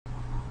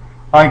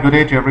Hi, good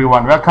day to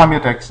everyone. Welcome you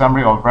to a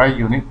summary of very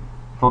unique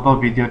TOTO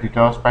video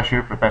tutorial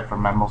specially prepared for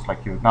members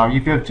like you. Now,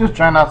 if you've just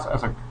joined us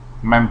as a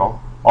member,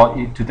 or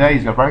if today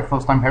is your very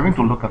first time having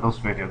to look at this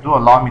video, do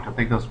allow me to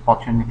take this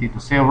opportunity to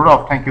say a word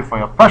of thank you for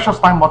your precious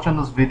time watching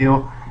this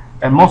video,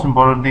 and most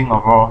important thing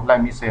of all,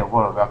 let me say a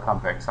word of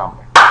welcome to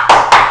Example.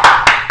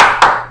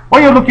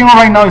 What you're looking at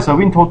right now is a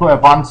WinTOTO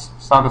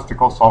advanced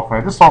statistical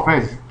software. This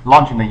software is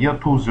launched in the year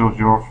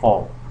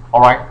 2004.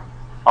 Alright,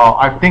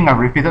 I think I've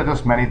repeated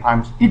this many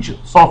times. Each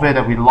software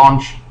that we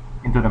launch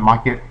into the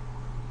market,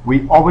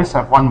 we always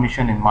have one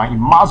mission in mind. It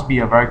must be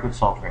a very good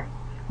software.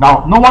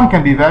 Now, no one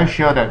can be very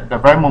sure that the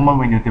very moment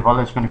when you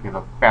develop is going to be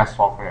the best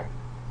software.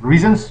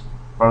 Reasons?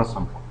 Very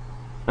simple.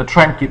 The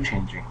trend keeps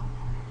changing.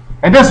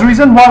 And that's the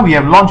reason why we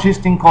have launched this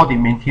thing called the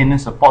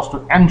maintenance supports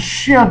to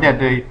ensure that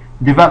the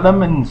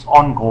development is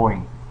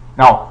ongoing.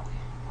 Now,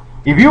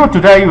 if you were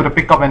today, you were to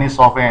pick up any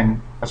software,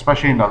 and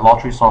especially in the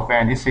lottery software,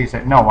 and it says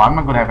that, no, I'm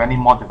not going to have any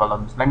more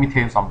developments. Let me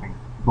tell you something.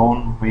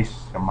 Don't waste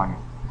your money.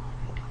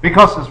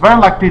 Because it's very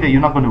likely that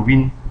you're not going to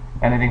win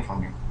anything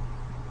from it.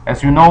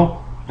 As you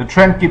know, the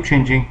trend keeps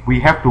changing.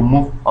 We have to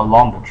move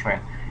along the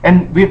trend.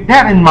 And with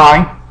that in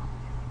mind,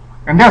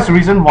 and that's the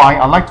reason why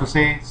I like to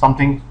say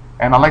something,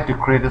 and I like to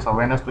create this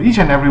awareness to each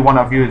and every one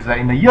of you, is that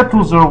in the year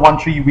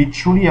 2013, we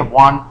truly have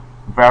one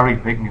very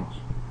big news.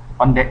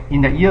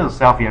 In the year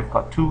itself, we have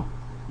got two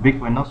big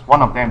winners.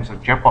 One of them is a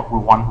jackpot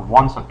group 1 who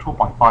won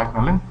 2.5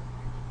 million.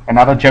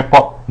 Another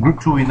jackpot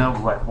group 2 winner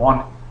who had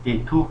won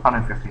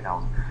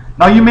 250,000.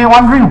 Now you may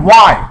wondering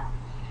why.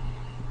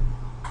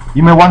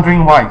 You may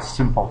wondering why. It's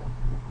simple.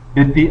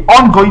 The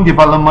ongoing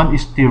development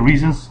is the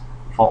reasons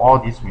for all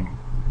this winning.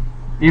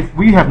 If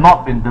we have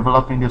not been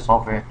developing this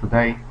software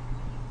today,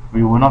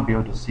 we will not be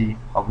able to see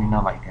a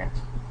winner like that.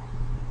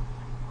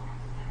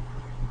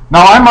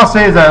 Now I must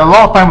say that a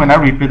lot of time when I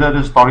repeated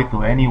this story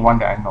to anyone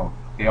that I know,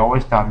 they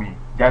always tell me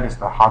that is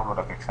the hard work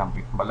of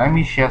Example. But let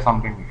me share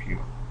something with you.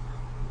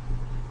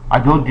 I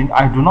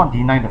do not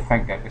deny the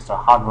fact that it's a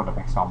hard work of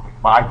Example,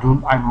 but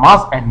I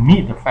must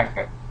admit the fact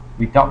that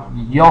without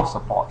your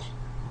support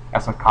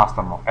as a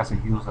customer, as a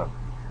user,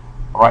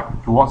 right,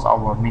 towards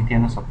our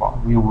maintenance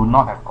support, we will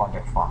not have gone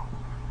that far.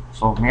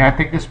 So may I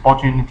take this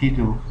opportunity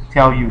to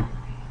tell you,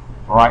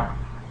 right,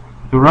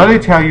 to really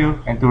tell you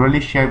and to really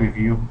share with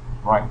you,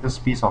 right, this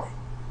piece of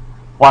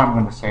what I'm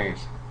going to say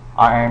is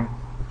I am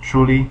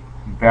truly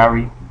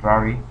very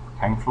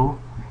thankful,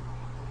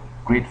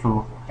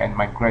 grateful, and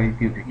my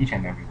gratitude to each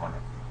and every one of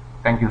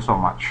you. Thank you so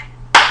much.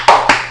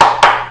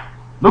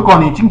 如果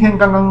你今天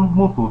刚刚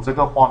目睹这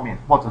个画面，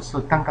或者是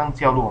刚刚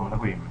加入我们的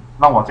会员们，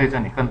让我在这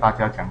里跟大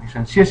家讲一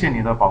声谢谢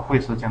你的宝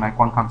贵时间来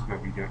观看这个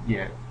video，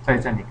 也在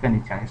这里跟你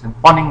讲一声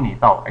欢迎你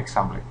到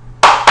Example。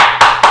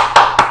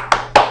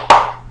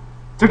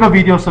这个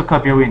video 是特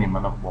别为你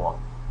们的播。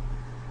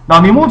那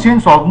你目前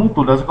所目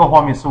睹的这个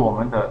画面是我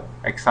们的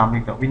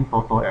Example 的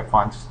WinTOTO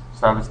Advanced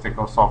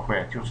Statistical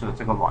Software， 就是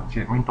这个软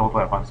件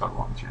WinTOTO Advanced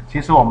软件。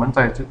其实我们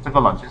在这个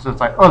软件是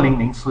在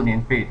2004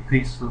年被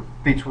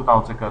推出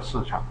到这个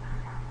市场。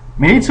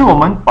每一次我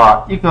们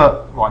把一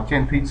个软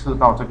件推出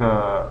到这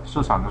个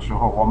市场的时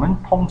候，我们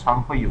通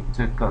常会有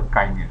这个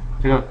概念，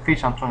这个非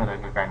常重要的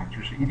一个概念，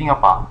就是一定要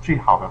把最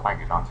好的带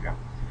给大家。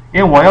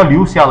因为我要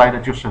留下来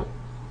的就是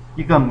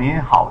一个美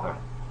好的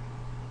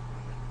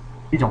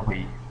一种回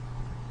忆。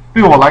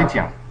对我来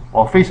讲，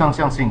我非常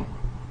相信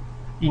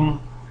因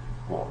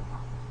果。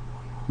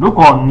如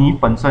果你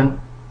本身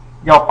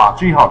要把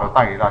最好的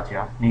带给大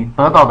家，你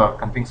得到的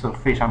肯定是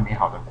非常美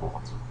好的果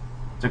子，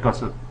这个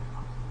是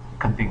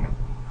肯定的。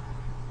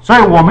所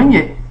以我们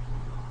也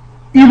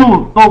一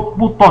路都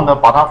不断的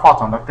把它发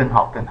展的更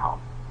好更好。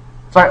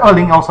在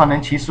2013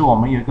年，其实我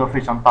们有一个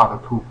非常大的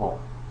突破，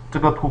这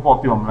个突破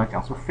对我们来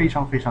讲是非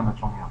常的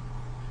重要。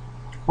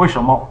为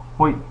什么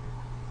会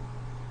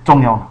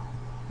重要呢？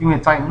因为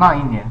在那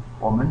一年，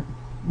我们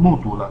目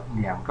睹了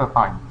两个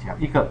大赢家，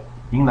一个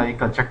赢了一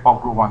个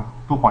jackpot group 1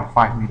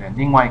 2.5 million，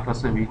 另外一个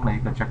是赢了一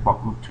个 jackpot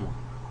group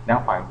 2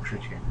 250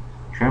千，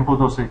全部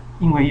都是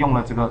因为用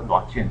了这个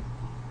软件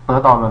得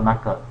到了那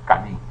个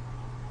感应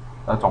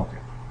而中奖。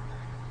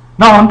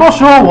那很多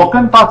时候我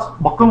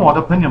跟我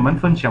的朋友们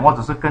分享，或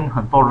者是跟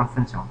很多人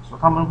分享的时候，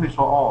他们会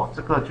说：“哦，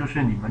这个就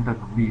是你们的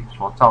努力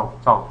所得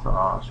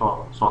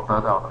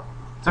到的。”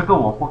这个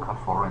我不可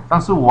否认，但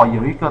是我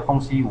有一个东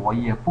西我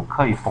也不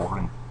可以否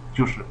认，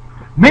就是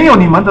没有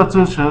你们的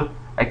支持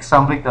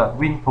 ，Example 的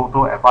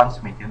WinTOTO Advanced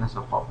每天的时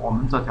候，我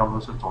们这条路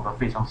是走得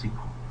非常辛苦。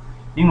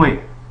因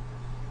为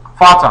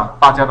发展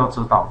大家都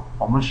知道，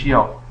我们需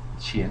要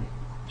钱、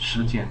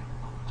时间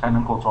才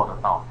能够做得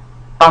到。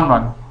当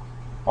然，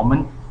我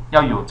们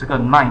要有这个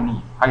耐力，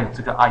还有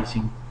这个爱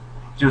心，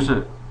就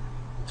是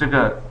这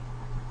个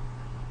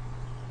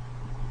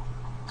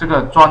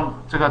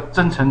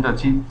真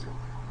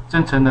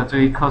诚的这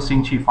一颗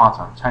心去发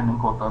展，才能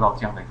够得到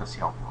这样的一个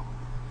效果。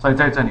所以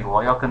在这里，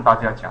我要跟大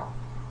家讲，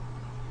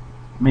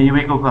每一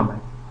位顾客们，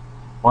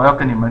我要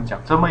跟你们讲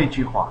这么一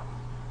句话：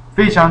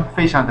非常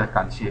的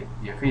感谢，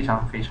也非常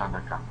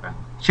的感恩，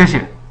谢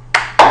谢。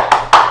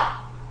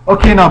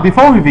Okay, now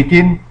before we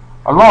begin,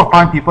 a lot of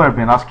time people have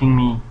been asking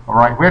me, all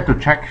right, where to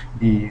check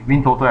the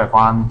WinTOTO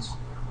Advanced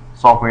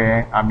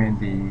software. I mean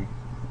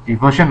the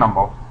version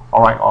number,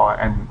 all right,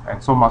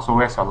 and so much. So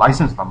where's your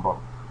license number?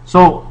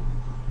 So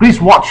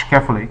please watch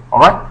carefully, all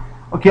right.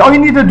 Okay, all you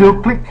need to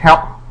do, click help.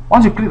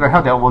 Once you click the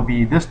help, there will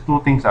be these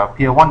two things up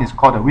here. One is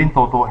called the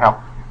WinTOTO help.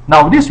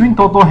 Now this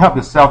WinTOTO help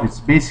itself is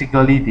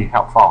basically the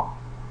help file.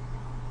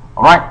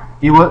 All right,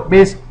 it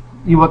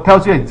will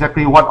tell you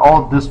exactly what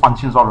all these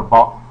functions are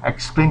about,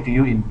 explain to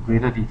you in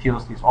greater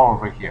details. It's all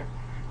over here.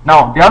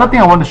 Now the other thing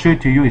I want to show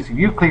to you is if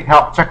you click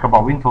help, check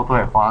about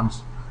WinTOTO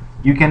Advanced,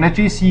 you can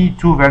actually see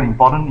two very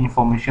important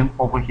information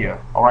over here.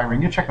 All right,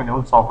 when you check on your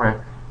own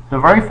software, the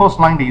very first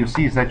line that you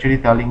see is actually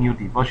telling you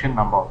the version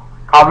number.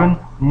 Current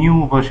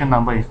new version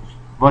number is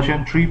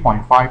version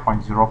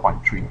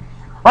 3.5.0.3.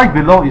 Right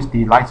below is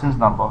the license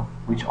number,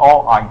 which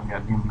all are in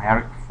a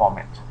numeric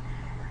format.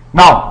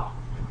 Now,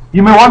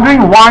 you may be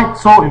wondering why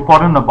it's so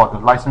important about the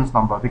license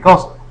number,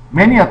 because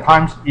many a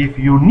times if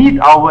you need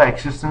our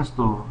assistance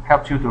to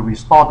help you to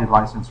restore the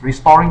license,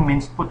 restoring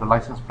means put the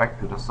license back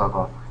to the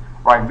server,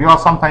 right?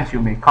 Because sometimes you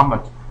may come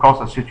across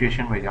a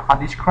situation where your hard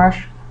disk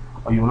crash,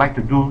 or you like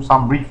to do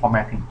some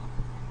reformatting,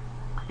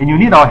 and you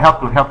need our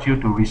help to help you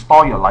to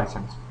restore your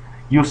license.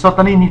 You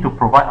certainly need to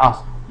provide us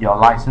your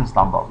license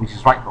number, which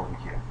is right over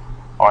here.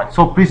 Alright,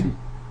 so please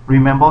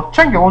remember,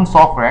 check your own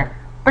software,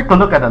 take a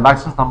look at the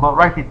license number,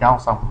 write it down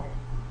somewhere.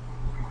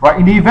 Right,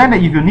 in the event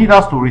that if you need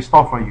us to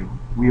restore for you,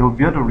 we will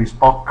be able to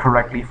restore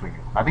correctly for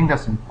you. I think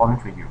that's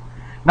important for you.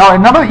 Now,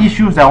 another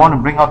issue that I want to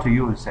bring out to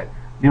you is that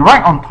the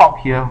right on top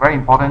here, very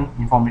important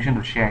information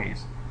to share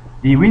is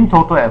the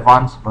WinTOTO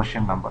Advanced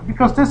version number,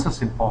 because this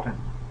is important.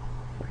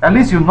 At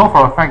least you know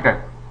for a fact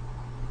that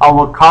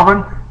our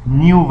current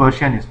new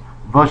version is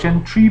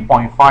version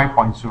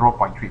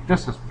 3.5.0.3.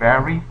 This is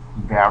very,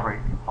 very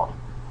important.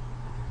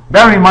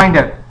 Bear in mind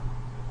that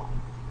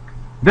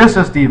this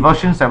is the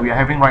versions that we are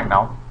having right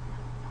now,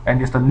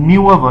 and it's the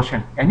newer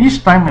version. And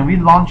each time when we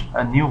launch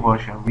a new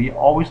version, we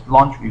always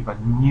launch with a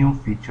new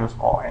features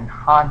or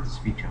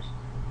enhanced features.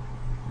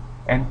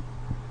 And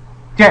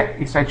that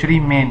is actually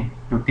meant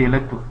to tailor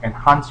to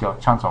enhance your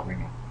chance of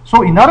winning.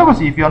 So in other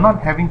words, if you're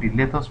not having the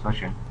latest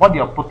version, what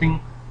you're putting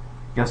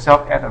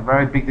yourself at a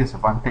very big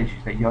disadvantage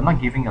is that you're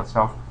not giving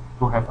yourself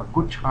to have a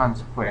good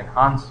chance to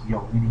enhance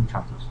your winning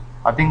chances.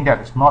 I think that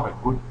is not a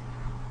good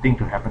thing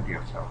to happen to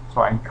yourself.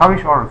 So I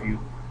encourage all of you,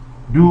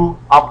 do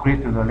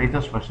upgrade to the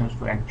latest versions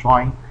to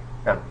enjoy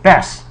the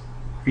best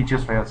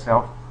features for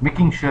yourself,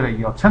 making sure that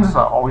your chances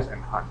are always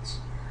enhanced.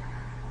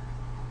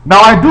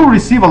 Now I do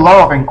receive a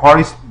lot of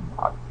inquiries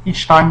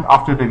each time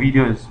after the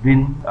video has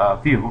been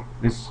viewed.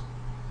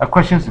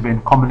 Questions have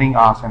been commonly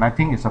asked, and I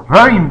think it's a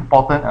very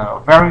important and a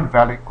very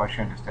valid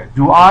question, is that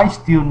do I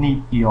still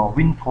need your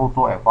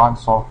WinTOTO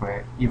Advanced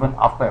software even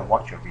after I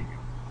watch your video?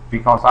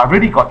 Because I've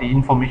already got the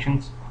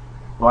information,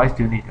 do I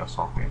still need your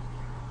software?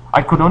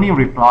 I could only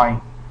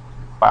reply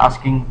by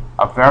asking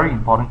a very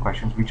important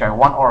question, which I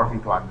want all of you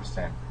to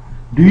understand.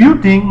 Do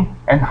you think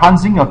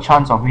enhancing your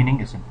chance of winning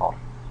is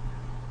important?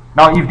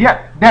 Now, if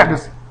that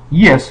is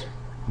yes,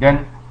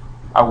 then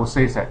I will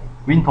say that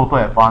WinTOTO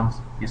Advanced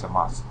is a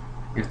must.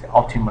 Is the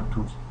ultimate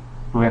tool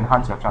to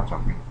enhance your chance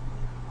of winning.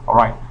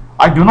 Alright,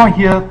 I'm not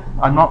here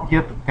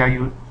to tell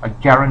you a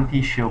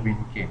guarantee sure win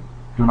game.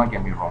 Do not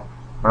get me wrong.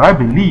 But I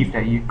believe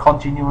that you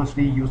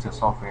continuously use the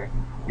software,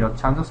 your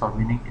chances of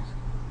winning is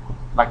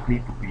likely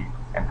to be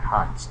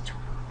enhanced.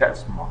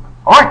 That's more.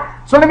 Alright,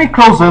 so let me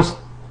close this.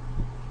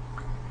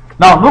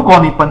 Now, 如果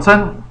你本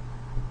身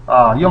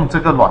用这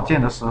个软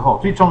件的时候，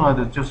最重要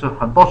的就是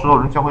很多时候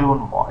人家会问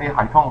我，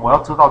海通，我要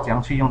知道怎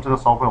样去用这个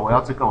software， 我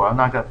要这个，我要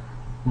那个。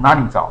哪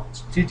里找？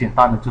最简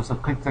单的就是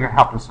click 这个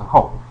help 的时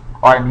候，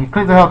你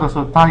click 这个 help 的时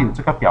候，它有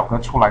这个表格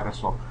出来的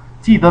时候，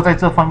记得在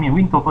这方面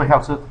WinTOTO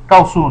help 是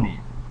告诉你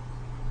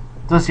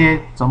这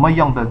些怎么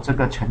用的这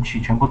个程序，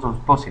全部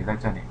都写在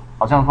这里。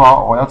好像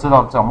说我要知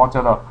道怎么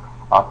叫做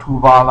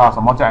toolbar 啦，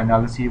什么叫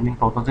analysis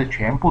WinTOTO， 这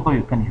全部都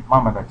有跟你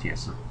慢慢的解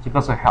释。这个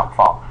是 help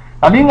file。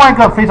另外一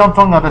个非常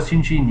重要的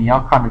信息你要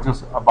看的就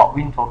是 about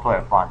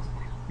WinTOTO Advanced。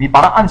你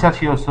把它按下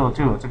去的时候，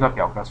就有这个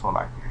表格出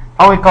来，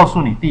它会告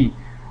诉你第一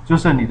就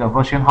是你的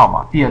version 号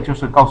码，第二就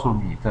是告诉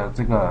你的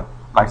这个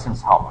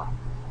license 号码。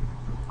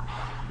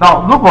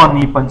那如果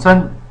你本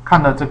身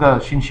看了这个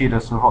信息的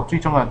时候，最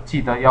重要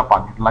记得要把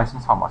你的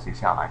license 号码写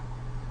下来。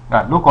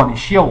如果你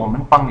需要我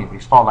们帮你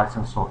restore license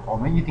的时候，我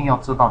们一定要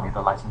知道你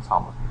的 license 号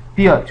码。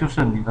第二就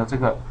是你的这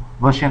个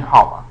version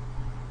号码，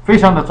非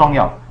常的重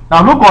要。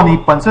那如果你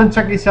本身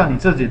check 一下你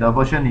自己的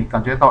version， 你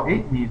感觉到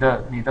你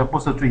的不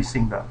是最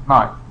新的，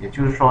那也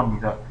就是说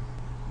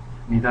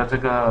你的这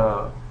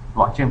个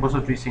软件不是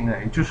最新的，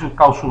也就是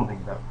告诉你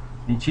的，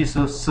你其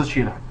实失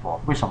去了很多。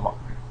为什么？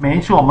每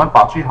一次我们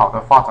把最好的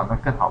发展得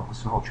更好的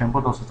时候，全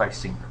部都是在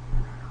新的。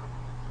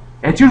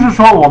也就是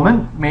说，我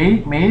们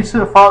每一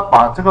次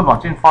把这个软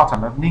件发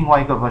展的另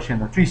外一个 version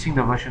的最新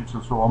的 version 之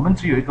后，我们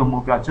只有一个目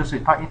标，就是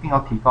它一定要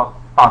提高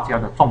大家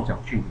的中奖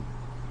距离。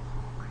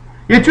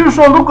也就是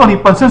说，如果你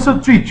本身是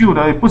最旧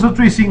的，也不是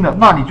最新的，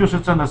那你就是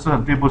真的是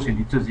很对不起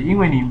你自己，因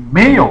为你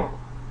没有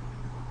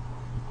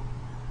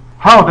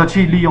好的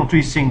去利用最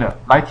新的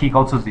来提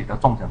高自己的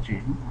中奖几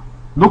率。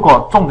如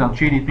果中奖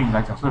几率对你来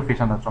讲是非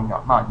常的重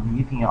要，那你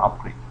一定要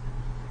upgrade。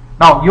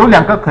那有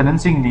两个可能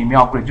性你没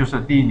有 upgrade，就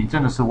是第一，你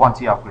真的是忘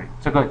记 upgrade，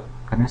 这个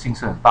可能性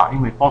是很大，因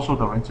为多数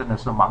的人真的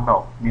是忙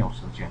到没有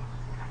时间。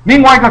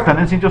另外一个可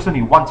能性就是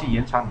你忘记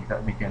延长你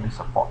的 maintenance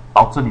support，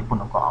 导致你不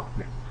能够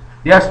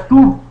upgrade。There's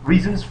two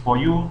reasons for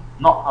you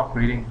not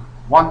upgrading.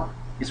 One,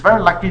 it's very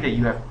likely that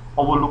you have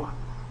overlooked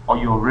or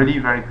you're really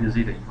very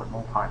busy that you got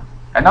no time.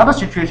 Another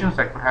situation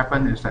that could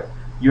happen is that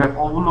you have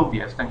overlooked the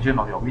extension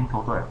of your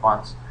WinTOTO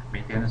Advanced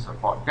maintenance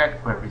support.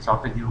 That will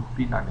result in you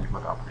being unable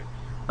to upgrade.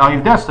 Now,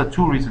 if that's the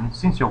two reasons,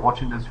 since you're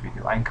watching this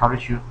video, I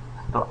encourage you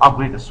to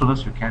upgrade as soon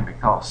as you can,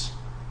 because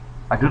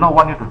I do not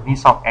want you to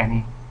miss out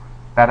any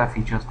better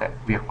features that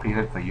we have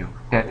created for you.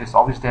 That is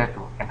always there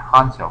to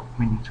enhance your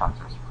winning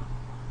chances.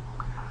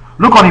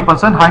 如果你本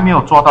身还没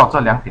有做到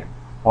这两点，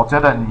我觉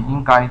得你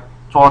应该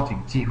抓紧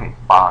机会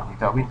把你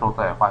的 WinTOTO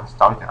Advanced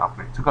早一点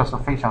upgrade， 这个是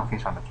非常非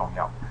常的重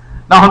要。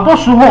那很多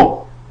时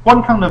候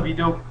观看的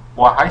video，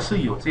 我还是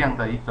有这样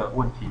的一个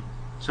问题，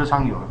时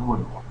常有人问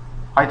我，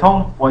海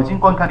通，我已经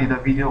观看你的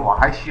video， 我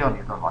还需要你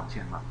的软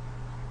件吗？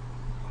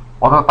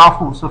我的答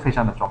复是非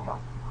常的重要。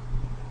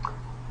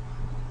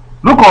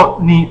如果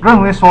你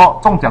认为说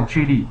中奖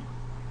几率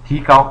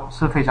提高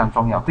是非常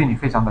重要，对你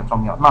非常的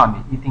重要，那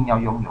你一定要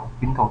拥有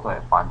WinTOTO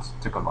Advanced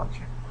这个软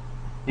件，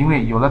因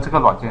为有了这个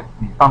软件，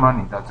当然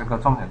你的这个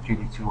中奖几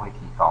率就会提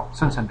高，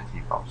深深的提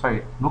高。所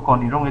以如果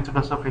你认为这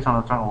个是非常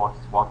的重要，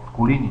我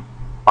鼓励你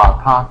把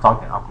它早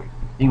点 upgrade，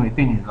 因为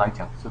对你来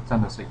讲是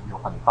真的是有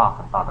很大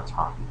很大的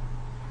差别。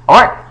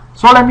Alright,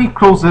 so let me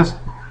close this.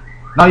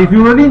 Now, if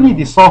you really need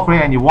the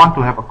software and you want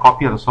to have a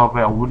copy of the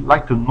software, I would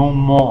like to know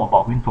more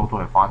about WinTOTO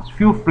Advanced,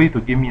 feel free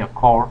to give me a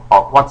call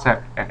or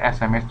WhatsApp and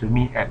SMS to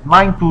me at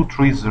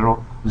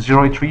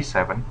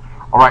 9230-0837.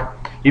 Alright,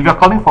 if you're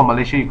calling from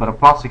Malaysia, you've got a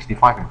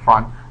 +65 in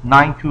front,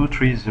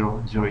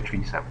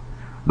 9230-0837.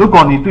 如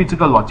果你对这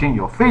个软件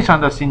有非常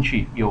的兴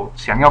趣，有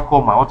想要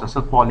购买或者是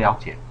多了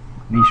解，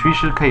你随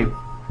时可以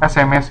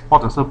SMS 或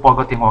者是拨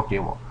个电话给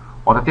我。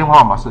我的电话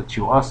号码是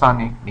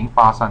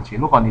9230-0837。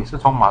如果你是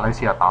从马来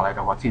西亚打来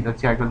的话，记得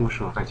加一个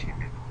65在前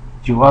面。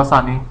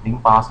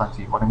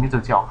9230-0837，我的名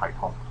字叫海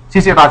通。谢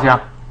谢大家。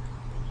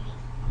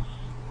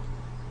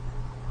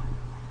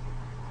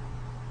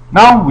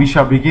Now we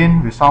shall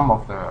begin with some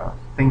of the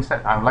things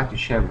that I would like to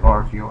share with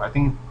all of you. I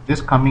think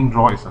this coming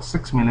draw is a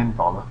 $6 million,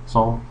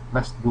 so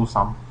let's do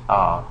some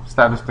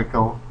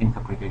statistical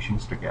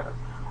interpretations together.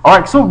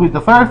 Alright, so with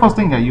the very first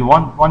thing that you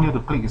want you to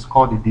click is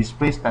called the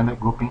Display Standard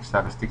Grouping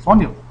Statistics.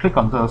 Once you click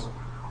on this,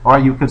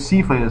 alright, you can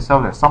see for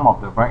yourself that some of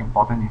the very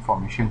important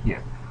information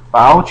here.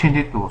 But I'll change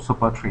it to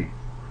Super Tree.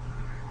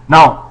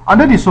 Now,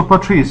 under the Super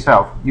Tree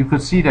itself, you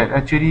could see that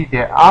actually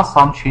there are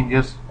some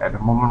changes at the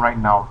moment right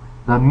now.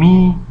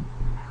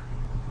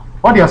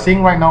 What you're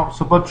seeing right now,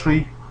 Super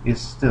Tree,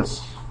 is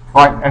this.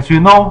 Right, as you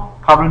know,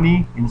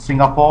 currently in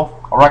Singapore,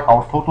 alright,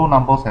 our total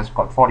numbers has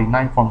got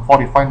 49, from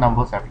 45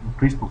 numbers have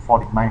increased to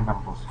 49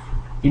 numbers.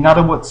 In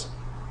other words,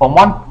 from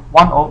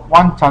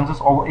one chances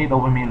over 8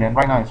 over million,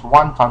 right now it's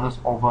 1 chances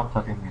over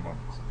 13 million.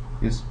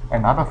 It's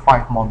another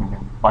 5 more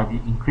million by the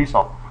increase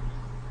of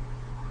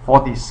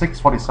 46,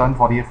 47,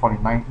 48,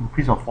 49,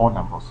 increase of 4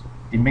 numbers.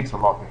 It makes a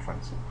lot of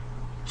difference.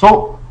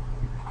 So,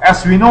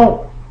 as we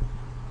know,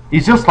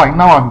 it's just like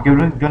now I'm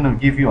going to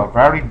give you a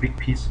very big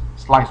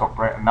slice of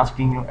bread and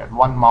asking you at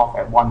one mouth,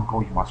 at one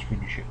go, you must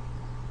finish it.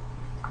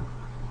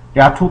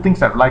 There are two things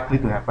that are likely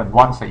to happen.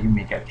 One is that you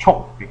may get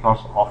choked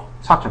because of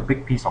such a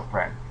big piece of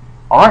bread.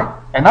 Alright,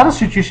 another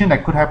situation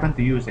that could happen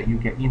to you is that you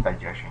get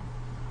indigestion.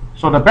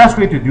 So the best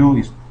way to do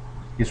is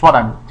what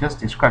I'm just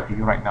described to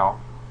you right now.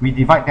 We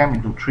divide them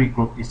into 3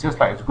 groups. It's just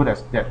like as good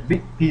as that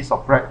big piece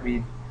of bread,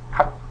 we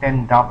cut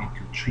them down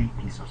into 3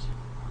 pieces.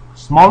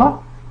 Smaller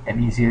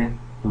and easier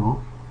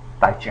to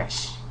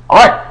digest.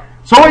 Alright,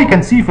 so what you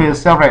can see for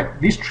yourself, right,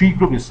 these 3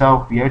 groups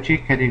itself, we actually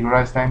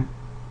categorize them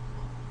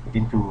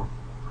into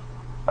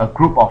a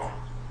group of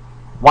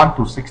 1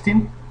 to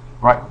 16,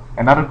 right,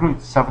 another group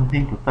is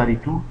 17 to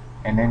 32,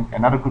 and then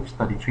another group is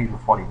 33 to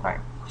 49.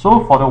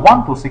 So for the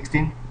 1 to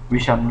 16, we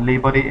shall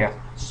label it as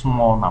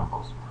small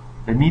numbers.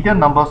 The medium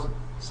numbers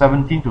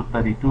 17 to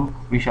 32,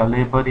 we shall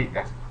label it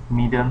as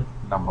medium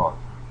numbers.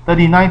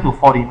 39 to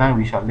 49,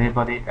 we shall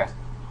label it as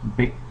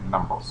big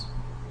numbers.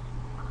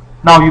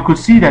 Now you could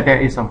see that there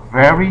is a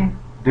very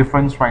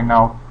difference right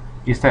now,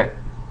 is that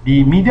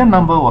the median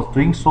number was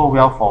doing so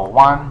well for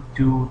 1,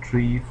 2,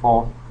 3,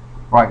 4,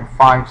 right,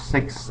 5,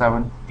 6,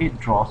 7, 8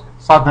 draws.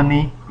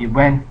 Suddenly it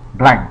went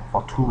blank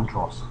for 2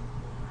 draws.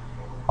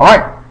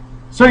 Alright,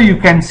 so you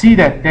can see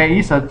that there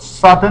is a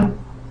sudden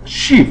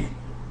shift.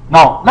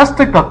 Now let's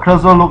take a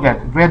closer look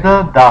at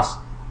whether does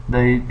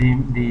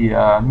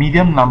the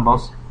medium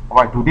numbers,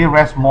 alright, do they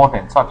rest more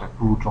than such a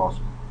 2 draws?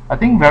 I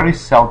think very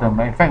seldom.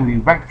 In fact, we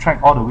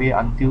backtrack all the way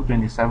until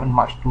 27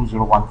 March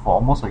 2014,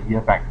 almost a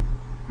year back.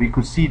 We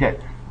could see that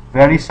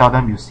very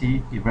seldom you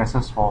see it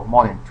rests for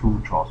more than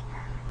 2 draws.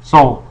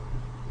 So,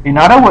 in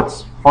other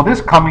words, for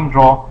this coming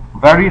draw,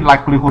 very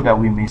likelihood that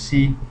we may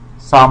see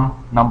some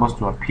numbers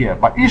to appear.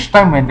 But each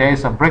time when there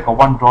is a break of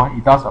one draw,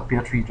 it does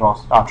appear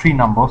three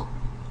numbers.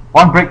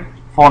 One break,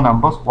 4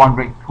 numbers. One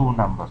break, 2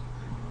 numbers.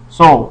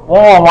 So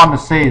all I want to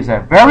say is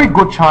that very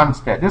good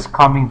chance that this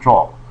coming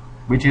draw,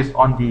 which is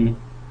on the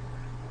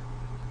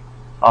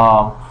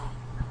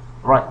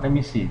right, let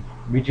me see,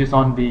 which is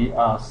on the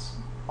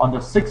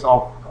 6th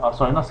of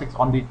sorry, not 6th,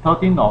 on the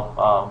 13th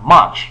of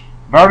March,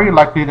 very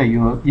likely that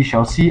you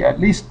shall see at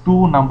least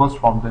 2 numbers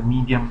from the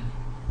medium.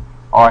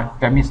 Alright,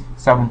 that means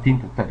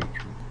 17 to 32.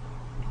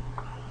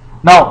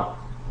 Now,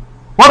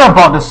 what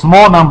about the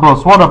small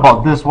numbers? What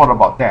about this? What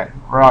about that?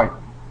 Right,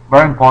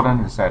 very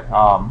important is that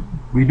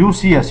we do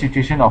see a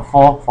situation of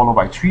 4 followed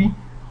by 3,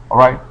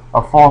 alright,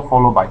 a 4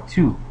 followed by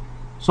 2.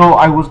 So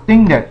I would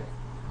think that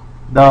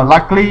the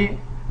likely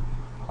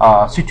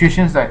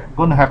situations that are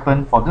going to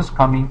happen for this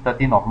coming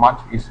 13th of March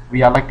is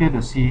we are likely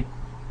to see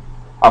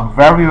a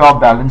very well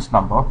balanced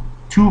number,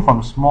 2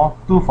 from small,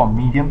 2 from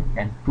medium,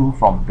 and 2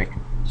 from big.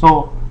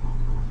 So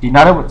in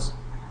other words,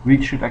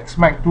 we should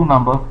expect 2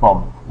 numbers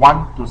from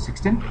 1 to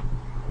 16,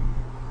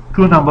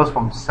 2 numbers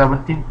from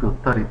 17 to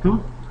 32,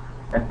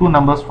 and 2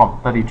 numbers from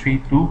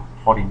 33 to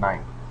 49.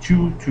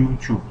 2, 2,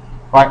 2.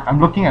 Right, I'm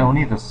looking at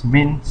only the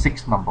main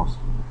 6 numbers.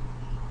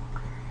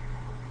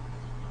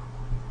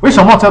 为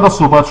什么叫做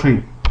Super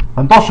Tree？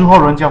 很多时候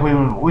人家会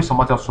问我为什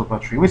么叫 Super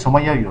Tree？ 为什么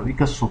要有一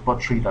个 Super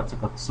Tree 的这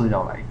个资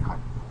料来看？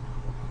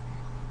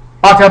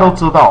大家都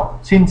知道，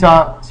新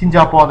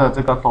加坡的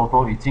这个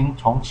TOTO 已经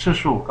从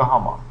45个号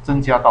码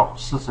增加到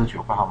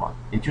49个号码，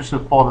也就是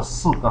多了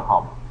4个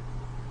号码。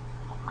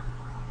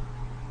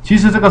其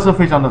实这个是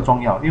非常的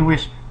重要，因为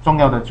重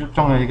要的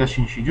一个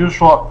信息，就是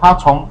说它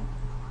从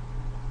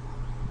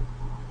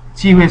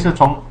机会是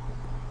从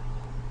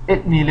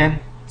8 million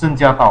增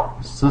加到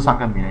13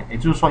个 million， 也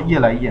就是说越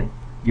来越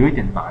有一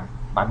点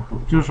难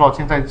度。就是说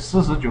现在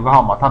49个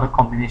号码，它的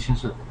combination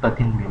是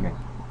13 million，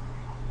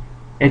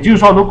 也就是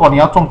说如果你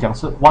要中奖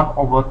是1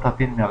 over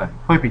 13 million，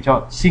 会比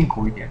较辛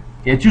苦一点。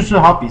也就是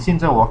好比现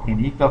在我给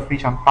你一个非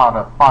常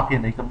大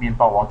片的一个面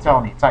包，我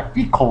叫你在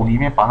一口里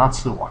面把它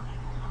吃完。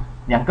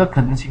2个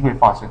可能性会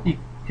发生，一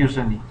就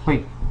是你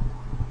会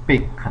被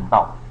啃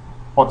到，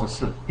或者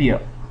是第二，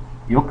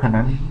有可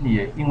能你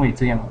也因为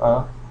这样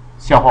而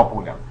消化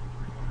不良。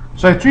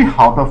所以最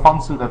好的方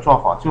式的做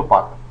法，就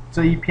把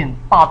这一片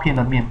大片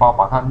的面包，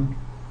把它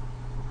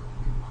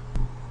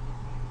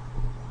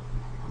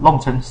弄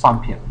成3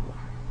片，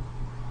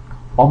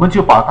我们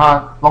就把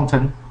它弄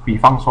成，比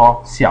方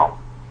说小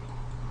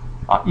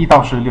1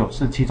到16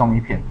是其中一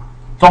片，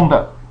中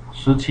的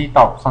17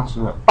到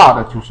32，大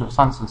的就是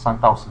33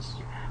到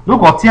49。如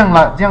果这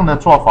样的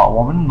做法，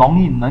我们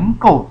能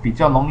够比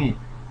较容易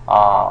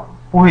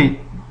不会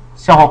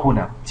消化不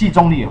良，记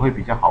中力也会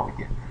比较好一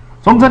点。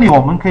从这里我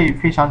们可以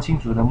非常清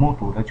楚的目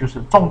睹的就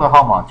是中的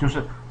号码就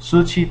是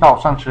17到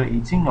32已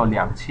经有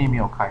2期没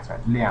有开采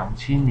，2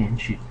期连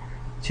续。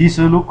其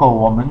实如果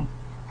我们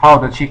好好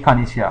的去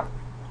看一下，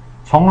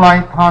从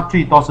来它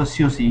最多是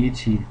休息1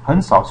期，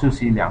很少休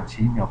息2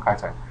期没有开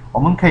采。我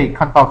们可以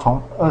看到从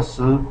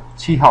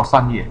27号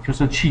3月，就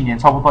是去年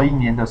差不多1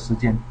年的时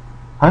间，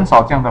很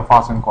少这样的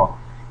发生过。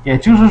也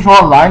就是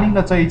说，来临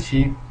的这一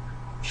期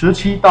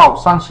17到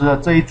32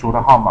这一组的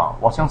号码，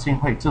我相信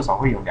至少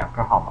会有2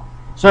个号码。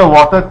所以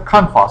我的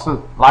看法是，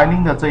来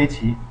临的这一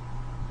期，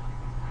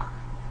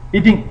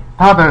一定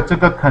它的这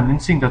个可能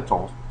性的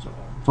走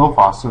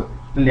法是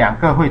2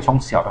个会从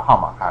小的号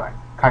码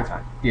开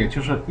采，也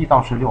就是1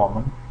到16，我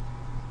们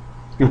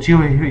有机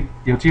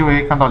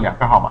会看到2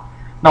个号码。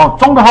那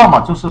中的号码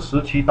就是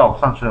17到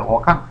32，我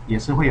看也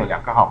是会有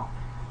2个号码。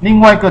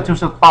另外一个就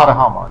是大的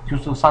号码，就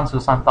是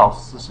33到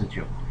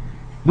49。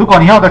如果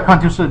你要的看，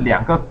就是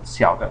2个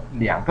小的、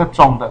2个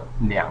中的、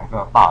2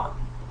个大的。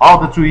好好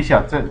的注意一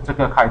下这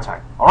个开采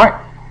 ，Alright。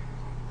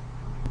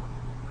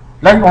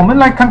来，我们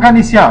来看看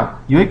一下，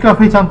有一个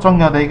非常重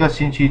要的一个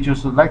信息，就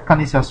是来看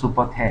一下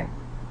Super 10。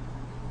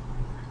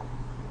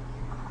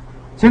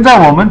现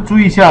在我们注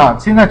意一下，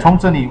现在从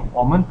这里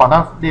我们把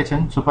它列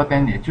成 Super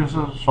 10，也就是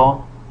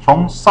说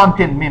从3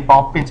片面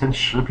包变成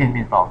10片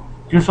面包，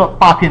就是说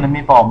大片的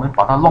面包我们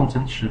把它弄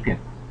成10片，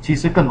其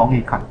实更容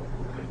易看。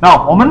那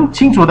我们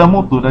清楚的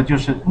目睹的就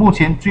是目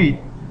前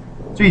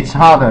最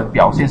差的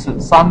表现是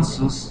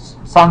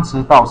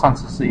30到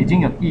34，已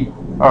经有1、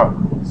2、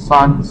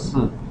3、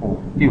4、5、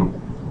6，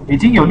已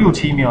经有6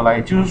期没有来。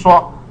也就是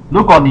说，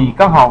如果你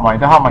刚好买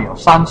的号码有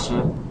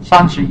30、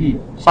31、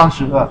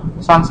32、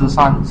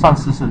33、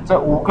34这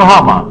5个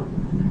号码，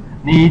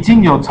你已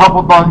经有差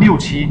不多6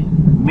期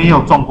没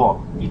有中过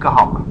1个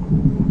号码，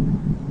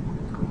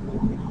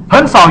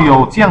很少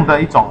有这样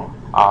的一种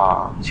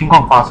情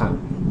况发生。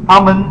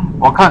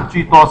我看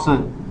最多是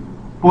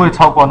不会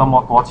超过那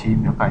么多期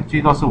没有开，最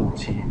多是5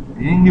期。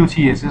已经6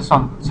期也是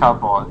算差不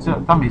多了，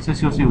他每次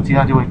休息5期，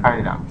他就会开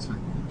2次，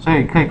所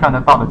以可以看得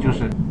到的就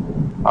是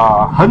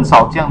很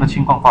少这样的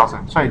情况发生。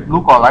所以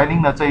如果来临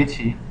的这一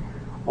期，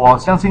我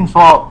相信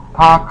说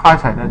它开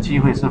采的机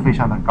会是非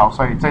常的高。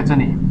所以在这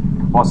里，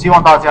我希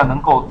望大家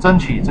能够争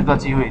取这个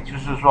机会，就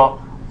是说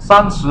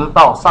30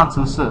到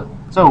34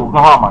这5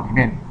个号码里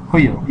面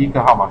会有一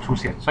个号码出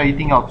现，所以一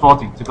定要抓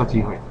紧这个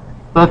机会。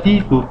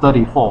30 to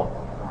 34.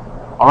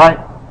 Alright,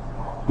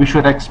 we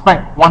should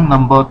expect one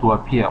number to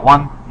appear,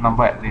 one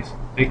number at least,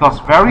 because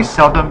very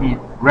seldom it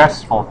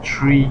rests for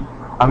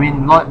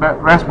not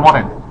rest more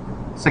than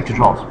 6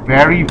 draws.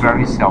 Very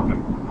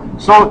seldom.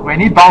 So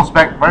when it bounce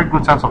back, very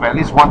good chance of at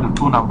least 1 to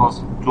 2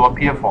 numbers to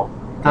appear for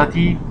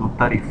 30 to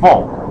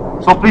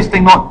 34. So please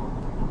take note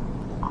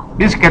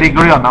this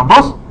category of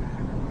numbers.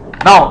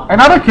 Now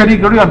another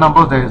category of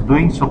numbers that is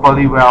doing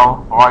superly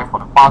well, alright, for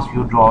the past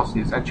few draws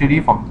is actually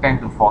from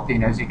 10 to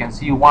 14. As you can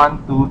see,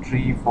 1, 2,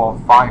 3, 4,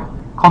 5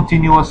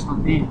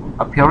 continuously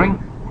appearing.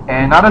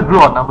 And another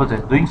group of numbers that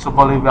is doing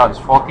superly well is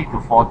 40 to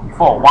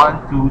 44.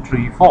 1, 2,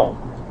 3, 4.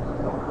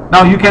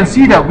 Now you can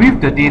see that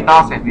with the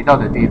data and without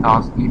the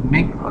data, it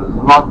makes a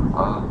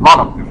lot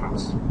of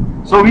difference.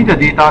 So with the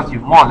data, you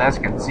more or less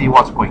can see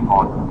what's going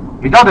on.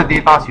 Without the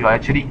data, you are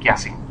actually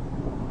guessing.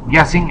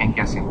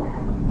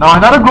 Now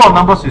another group of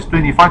numbers is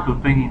 25 to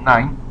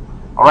 29.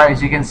 Alright,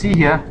 as you can see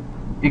here,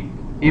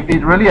 if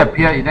it really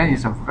appears, then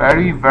it's a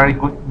very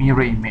good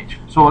mirror image.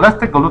 So let's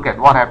take a look at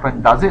what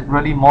happened. Does it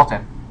really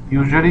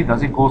usually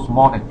does it goes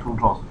more than 2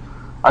 draws?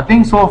 I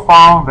think so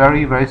far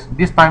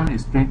this time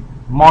it's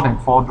more than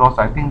 4 draws.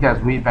 I think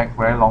that's way back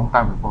very long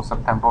time ago,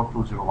 September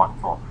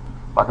 2014.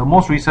 But the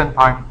most recent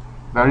time,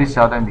 very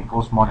seldom it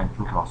goes more than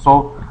 2 draws.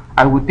 So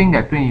I would think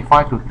that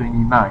 25 to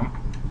 29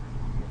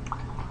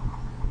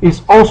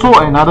 is also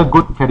another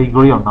good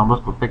category of numbers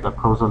to take a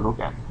closer look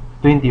at.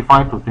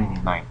 25 to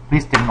 29.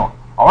 Please take note.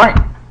 Alright,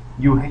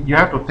 you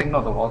have to take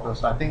note of all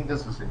this. I think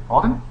this is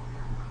important.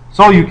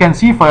 So you can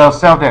see for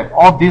yourself that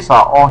all these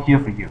are all here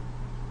for you.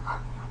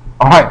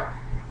 Alright,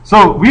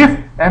 so with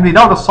and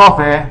without the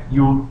software,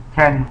 you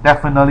can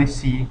definitely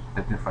see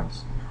the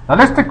difference. Now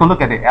let's take a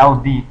look at the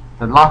LD,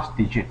 the last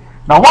digit.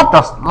 Now what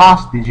does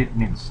last digit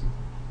means?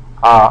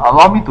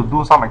 Allow me to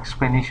do some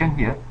explanation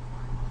here.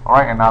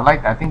 Alright, and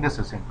I think this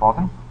is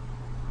important.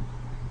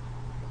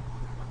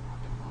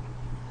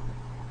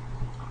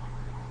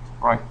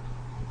 Right.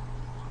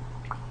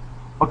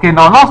 Okay,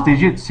 now last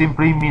digit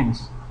simply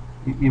means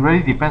it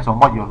really depends on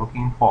what you're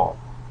looking for.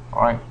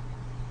 Alright.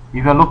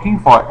 If you're looking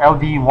for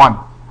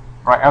LD1,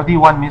 right,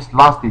 LD1 means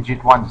last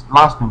digit 1,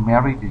 last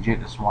numeric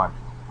digit is 1.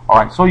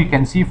 Alright, so you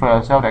can see for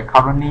yourself that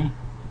currently,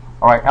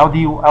 alright,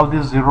 LD0,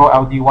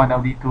 LD1,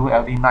 LD2,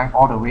 LD9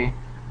 all the way.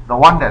 The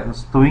one that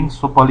is doing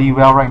superly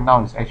well right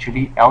now is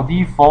actually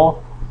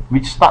LD4,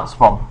 which starts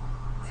from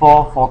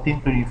 4,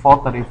 14,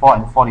 24, 34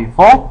 and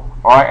 44.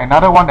 Alright,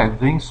 another one that is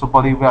doing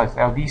superly well is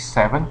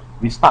LD7.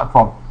 We start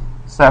from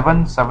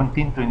 7,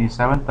 17,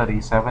 27,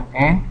 37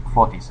 and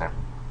 47.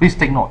 Please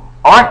take note.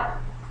 Alright.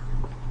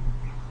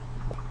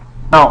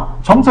 Now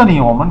从这里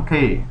我们可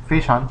以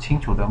非常清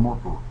楚的目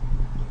睹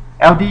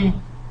LD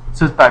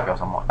是代表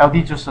什么？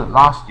 LD 就是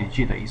last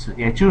digit 的意思，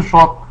也就是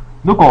说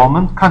如果我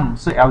们看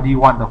是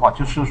LD1 的话，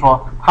就是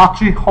说它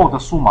最后的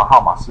数码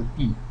号码是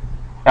E，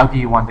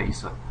 LD1 的意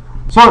思。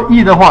所以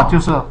E 的话就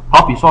是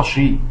好比说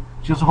10亿，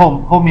就是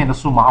后面的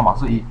数码号码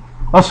是 E，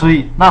 20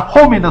亿，那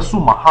后面的数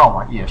码号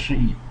码也是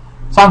E，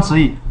 30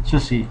亿、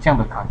40亿这样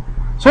的看。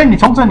所以你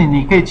从这里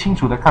你可以清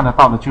楚的看得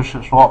到的就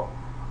是说，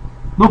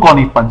如果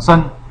你本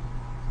身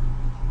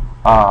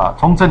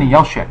从这里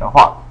要选的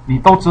话，你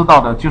都知道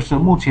的就是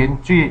目前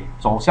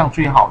走向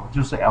最好的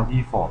就是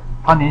LD4，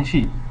 它连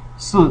续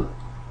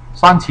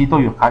3期都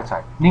有开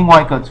采。另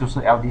外一个就是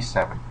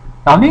LD7，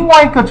 然后另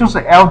外一个就是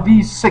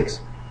LD6，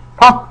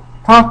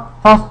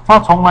 它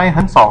从来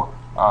很少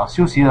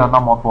休息了那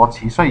么多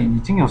期，所以已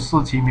经有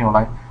4期没有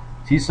来，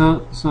其实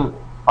是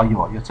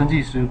有成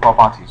绩是多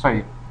8期，所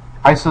以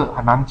还是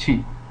很难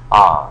去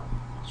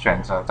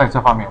选择在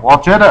这方面。我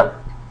觉得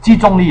集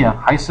中力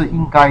还是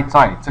应该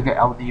在这个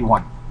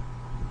LD1，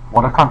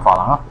 我的看法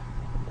了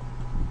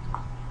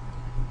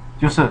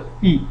就是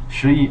亿、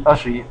10亿、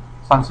20亿、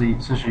30亿、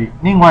40亿。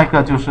另外一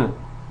个就是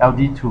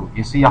LD2，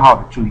 也是要好好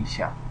的注意一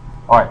下。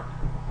Alright，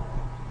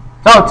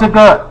 然后这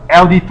个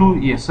LD2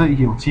 也是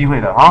有机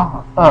会的12、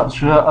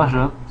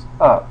22、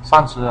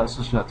32、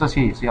42这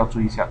些也是要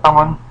注意一下。当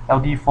然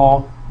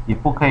LD4 也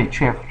不可以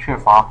缺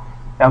乏。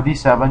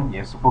LD7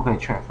 也是不可以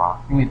缺乏，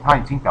因为它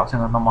已经表现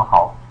得那么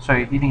好，所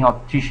以一定要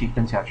继续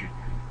跟下去。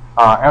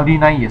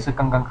LD9 也是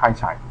刚刚开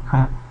采，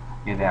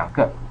有2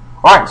个。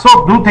Alright, so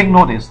do take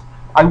notice.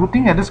 I would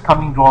think that this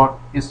coming draw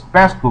is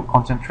best to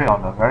concentrate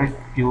on a very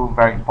few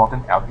very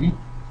important LD.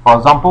 For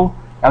example,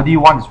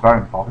 LD1 is very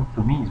important.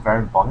 To me, it's very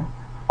important.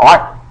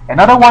 Alright,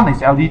 another one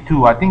is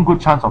LD2. I think good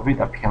chance of it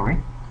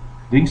appearing,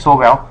 doing so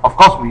well. Of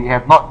course, we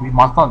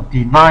must not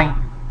deny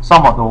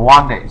some of the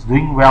one that is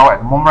doing well at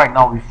the moment right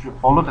now. We should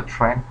follow the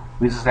trend,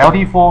 which is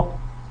LD4,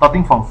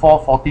 starting from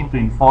 4, 14,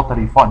 24,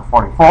 34, and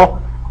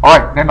 44.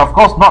 Alright, then of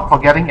course not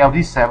forgetting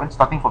LD7,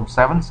 starting from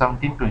 7,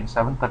 17,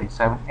 27,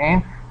 37,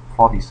 and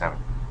 47.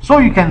 So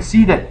you can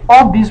see that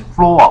all these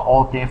flow are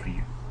all there for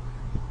you.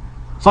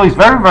 So it's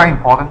very, very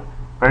important.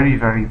 Very,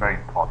 very, very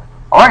important.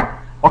 Alright,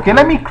 okay,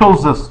 let me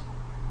close this.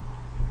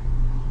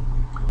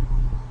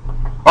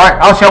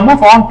 Alright, I shall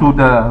move on to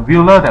the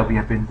viewer that we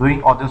have been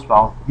doing all this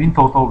while,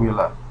 WinTOTO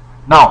viewer.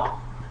 Now,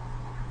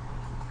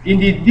 In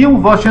the new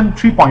version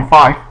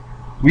 3.5,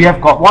 we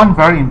have got one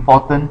very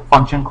important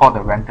function called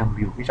the random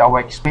view, which I will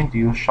explain to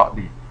you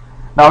shortly.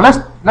 Now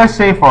let's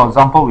say, for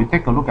example, we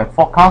take a look at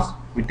forecast.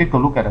 We take a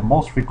look at the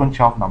most frequent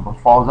shelf numbers.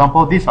 For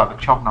example, these are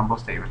the shelf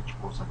numbers that we've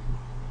chosen.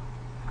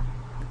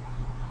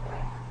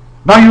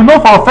 Now you know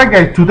for a fact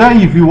that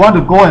today, if you want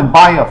to go and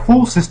buy a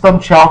full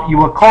system shelf, it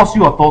will cost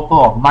you a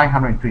total of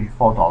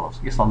 $924.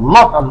 It's a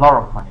lot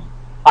of money.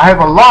 I have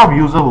a lot of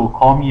users who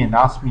call me and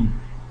ask me,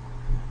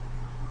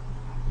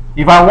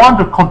 if I want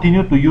to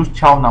continue to use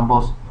shelf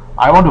numbers,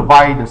 I want to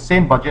buy the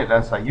same budget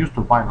as I used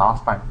to buy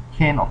last time.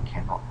 Can or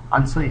cannot?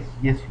 Answer is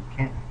yes, you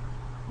can.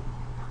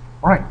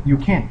 Alright, you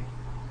can.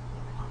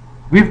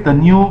 With the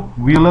new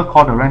wheeler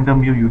called the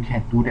random view, you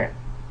can do that.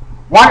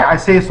 Why I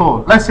say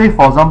so? Let's say,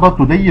 for example,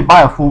 today you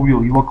buy a full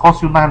wheel, it will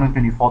cost you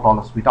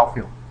 $924 without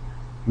fail.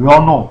 We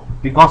all know,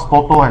 because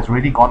TOTO has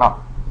already gone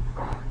up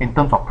in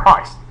terms of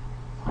price.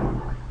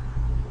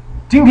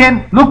 今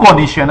天如果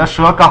你选了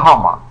12个号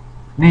码，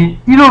你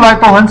一路来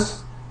都很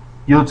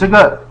有这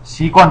个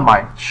习惯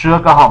买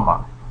12个号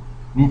码，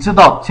你知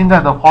道现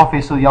在的花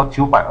费是要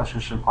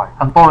924块，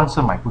很多人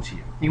是买不起，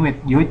因为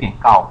有一点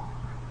高。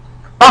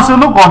但是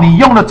如果你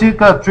用了这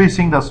个最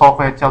新的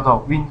software 叫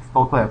做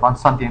WinTOTO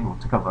Advanced 3.5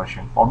这个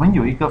version， 我们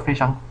有一个非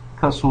常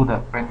特殊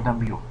的 random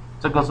view，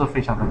 这个是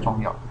非常的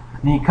重要。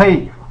你可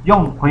以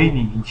用回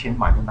你以前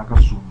买的那个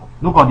数目。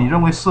如果你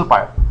认为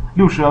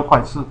462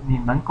块是你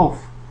能够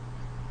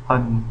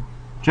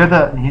觉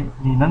得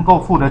你能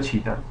够付得起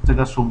的这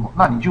个数目，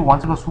那你就玩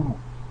这个数目。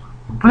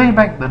Play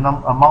back the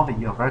amount that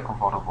you are very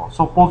comfortable.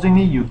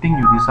 Supposingly you think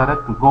you decided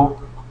to go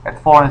at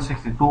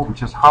 462,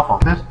 which is half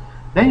of this.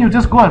 Then you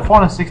just go at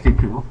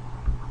 462,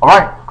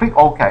 alright, click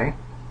OK,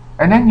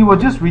 and then you will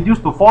just reduce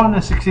to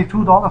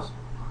 $462.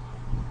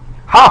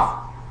 Half.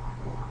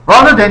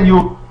 Rather than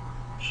you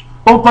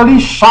totally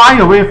shy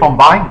away from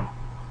buying.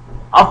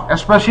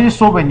 Especially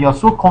so when you're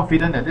so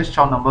confident that these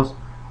shelf numbers,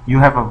 you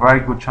have a very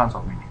good chance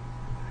of winning.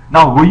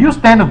 Now, will you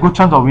stand a good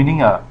chance of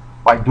winning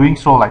by doing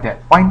so like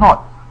that? Why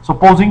not?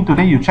 Supposing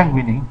today you check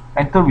winning,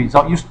 enter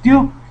result,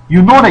 you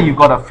know that you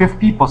got a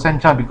 50%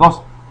 chance because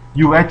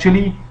you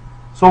actually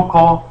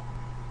so-called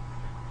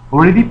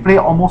already play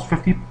almost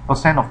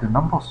 50% of the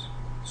numbers.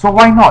 So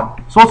why not?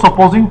 So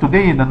supposing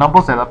today in the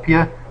numbers that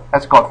appear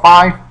has got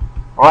 5,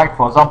 alright,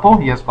 for example,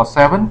 he has got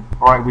 7,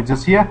 alright, which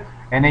is here,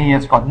 and then he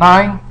has got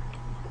 9,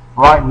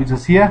 right, which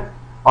is here,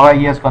 alright,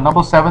 he has got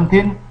number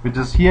 17, which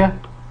is here,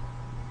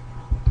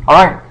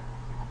 alright,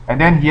 and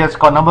then he has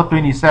got number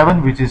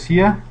 27, which is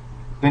here,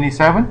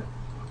 27,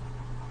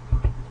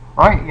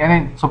 right, and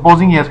then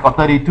supposing he has got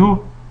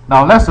 32.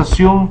 Now let's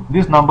assume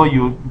this number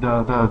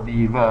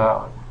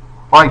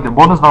right, the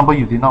bonus number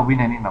you did not win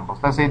any numbers.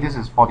 Let's say this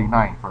is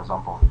 49, for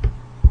example.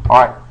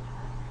 Alright.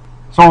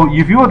 So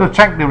if you were to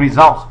check the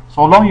results,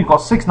 so long you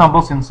got 6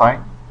 numbers inside,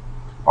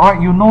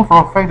 alright, you know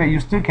for a fact that you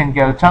still can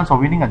get a chance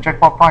of winning a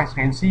jackpot prize.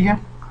 You can see here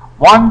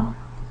 1,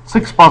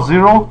 6 plus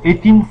 0,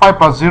 18, 5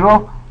 plus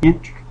 0,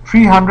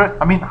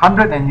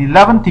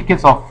 111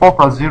 tickets of 4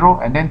 plus 0,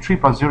 and then 3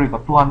 plus 0, you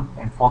got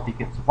 204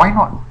 tickets. Why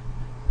not?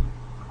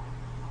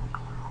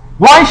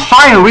 Why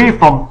shy away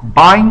from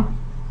buying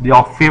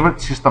your favorite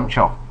system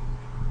shelf,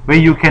 where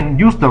you can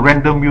use the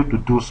random view to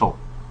do so?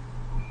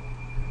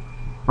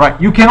 Right,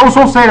 you can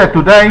also say that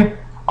today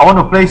I want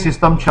to play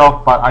system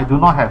shelf, but I do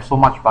not have so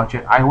much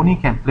budget. I only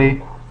can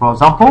play, for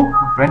example,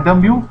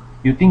 random view.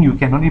 You think you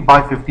can only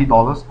buy $50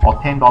 or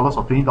 $10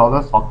 or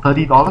 $20 or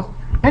 $30,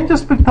 then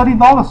just pick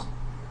 $30.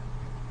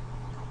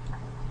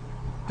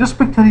 Just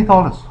pick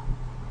 $30.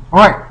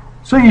 Alright,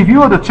 so if you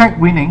were to check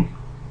winning,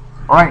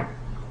 alright,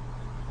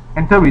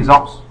 enter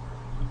results.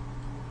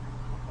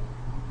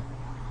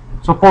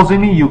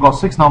 Supposedly you got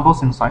 6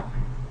 numbers inside.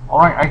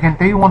 Alright, I can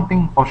tell you one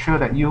thing for sure,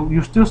 that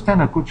you still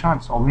stand a good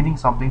chance of winning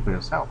something for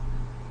yourself.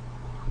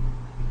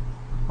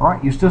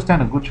 Alright, you still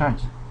stand a good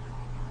chance.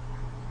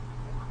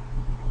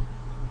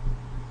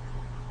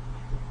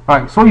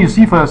 Alright, so you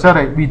see for yourself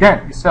that with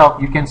that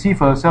itself, you can see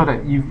for yourself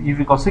that if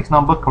you got 6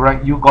 numbers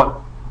correct, you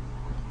got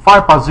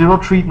 5 plus 0,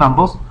 3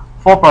 numbers,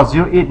 4 plus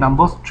 0, 8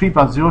 numbers, 3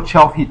 plus 0,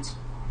 12 hits.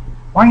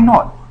 Why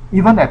not?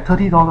 Even at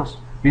 $30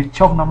 with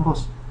 12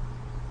 numbers.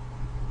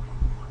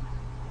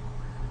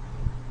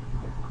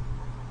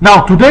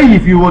 Now today,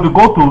 if you were to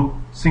go to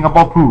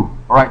Singapore Pool,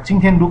 alright, 今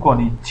天如果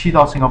你去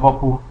到 Singapore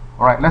Pool,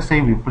 alright, let's say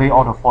we play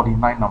all the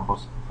 49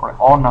 numbers, alright,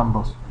 all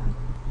numbers,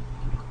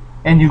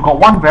 and you got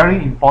one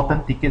very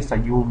important tickets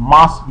that you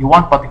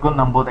want particular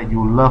number that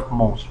you love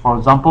most. For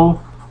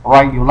example,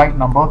 alright, you like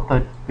number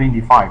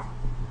 25.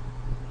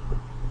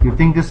 You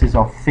think this is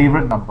your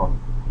favorite number.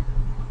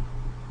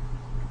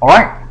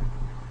 Alright,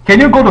 can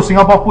you go to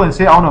Singapore Pool and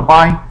say, I want to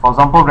buy, for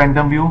example,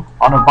 random view,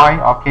 I want to buy,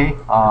 okay,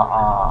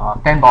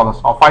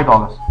 $10 or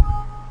 $5.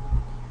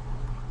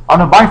 I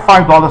want to buy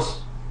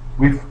 $5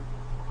 with,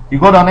 you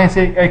go down there and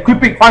say, hey, quick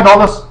pick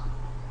 $5.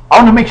 I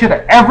want to make sure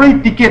that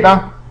every ticket,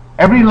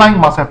 every line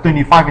must have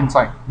 25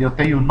 inside. They'll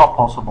tell you not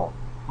possible.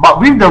 But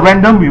with the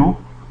random view,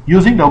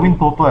 using the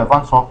WinTOTO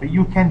Advanced software,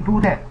 you can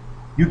do that.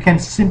 You can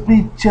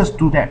simply just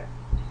do that.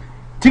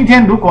 今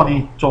天如果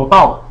你走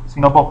到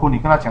Singapore Pool，你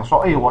跟他讲说，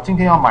哎，我今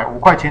天要买5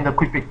块钱的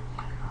Quick Pick，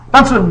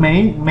 但是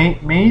每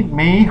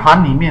一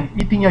行里面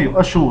一定要有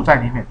25在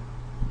里面，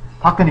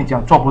他跟你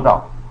讲做不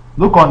到。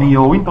如果你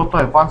有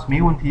WinTOTO Advance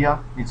没问题啊，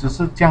你只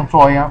是这样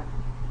做呀。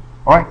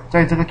Alright，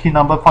 在这个 Key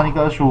Number 放一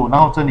个25，然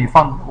后这里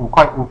放5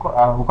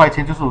块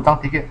钱，就是5张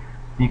ticket，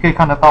 你可以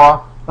看得到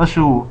啊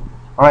，25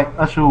 ，Alright，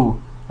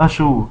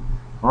 25，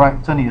 Alright，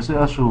 这里也是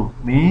25，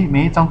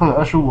每一张都有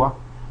25啊。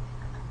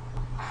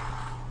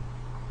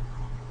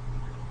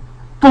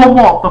多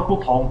么的不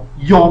同，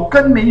有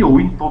跟没有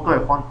WinTOTO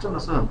Advance 真的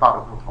是很大的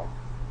不同。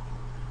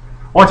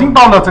我已经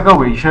到了这个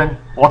尾声，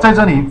我在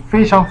这里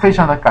非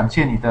常的感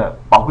谢你的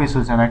宝贵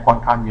时间来观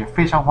看，也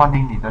非常欢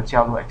迎你的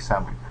加入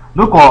Assembly。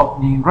如果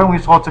你认为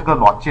说这个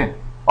软件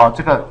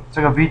这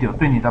个 video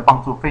对你的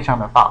帮助非常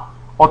的大，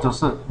或者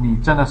是你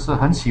真的是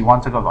很喜欢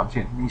这个软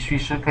件，你随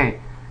时可以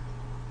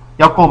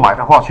要购买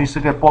的话，随时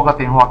可以拨个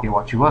电话给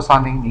我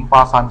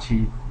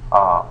92300837。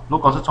如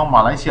果是从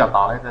马来西亚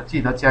打来的，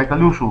记得加一个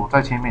65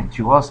在前面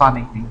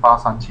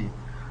，92300837。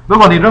如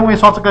果你认为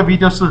说这个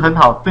video 是很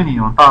好，对你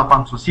有很大的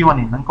帮助，希望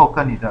你能够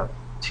跟你的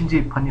亲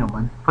戚朋友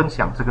们分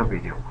享这个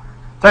video。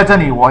在这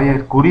里，我也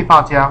鼓励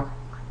大家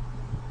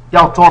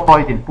要做多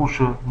一点布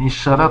施，你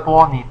舍得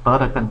多，你得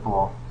的更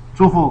多。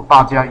祝福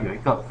大家有一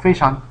个非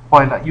常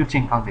快乐又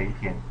健康的一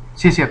天。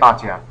谢谢大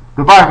家。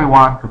Goodbye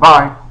everyone.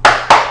 Goodbye.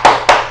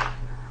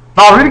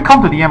 Now I really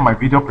come to the end of my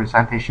video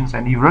presentations,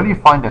 and you really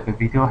find that the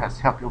video has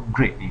helped you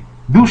greatly.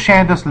 Do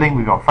share this link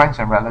with your friends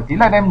and relatives.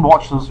 Let them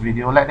watch this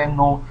video. Let them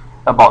know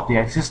about the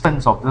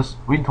existence of this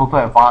WinTOTO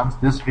Advance,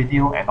 this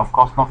video, and of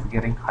course not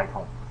forgetting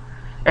Haiton.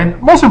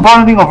 And most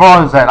important thing of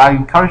all is that I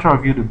encourage all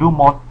of you to do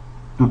more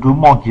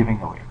giving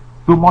away.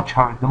 Do more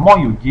charity. The more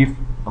you give,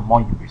 the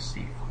more you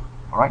receive.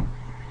 Alright?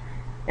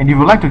 And if you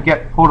would like to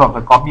get hold of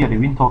a copy of the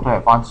WinTOTO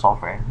Advance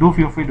software, do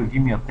feel free to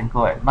give me a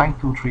tinkle at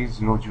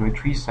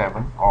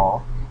 9230037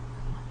 or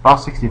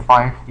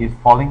 +65 if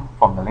calling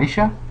from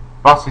Malaysia,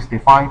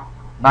 +65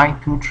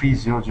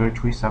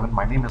 9230037.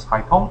 My name is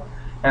Haiton,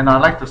 and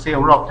I'd like to say a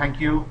word of thank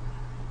you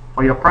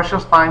for your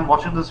precious time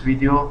watching this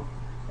video,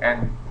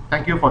 and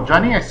thank you for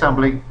joining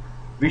Assembly.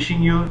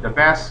 Wishing you the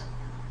best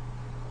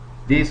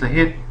days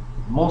ahead,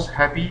 most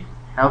happy,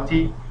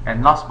 healthy,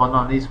 and last but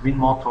not least, win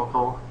more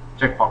TOTO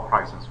jackpot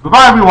prizes.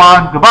 Goodbye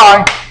everyone.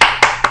 Goodbye.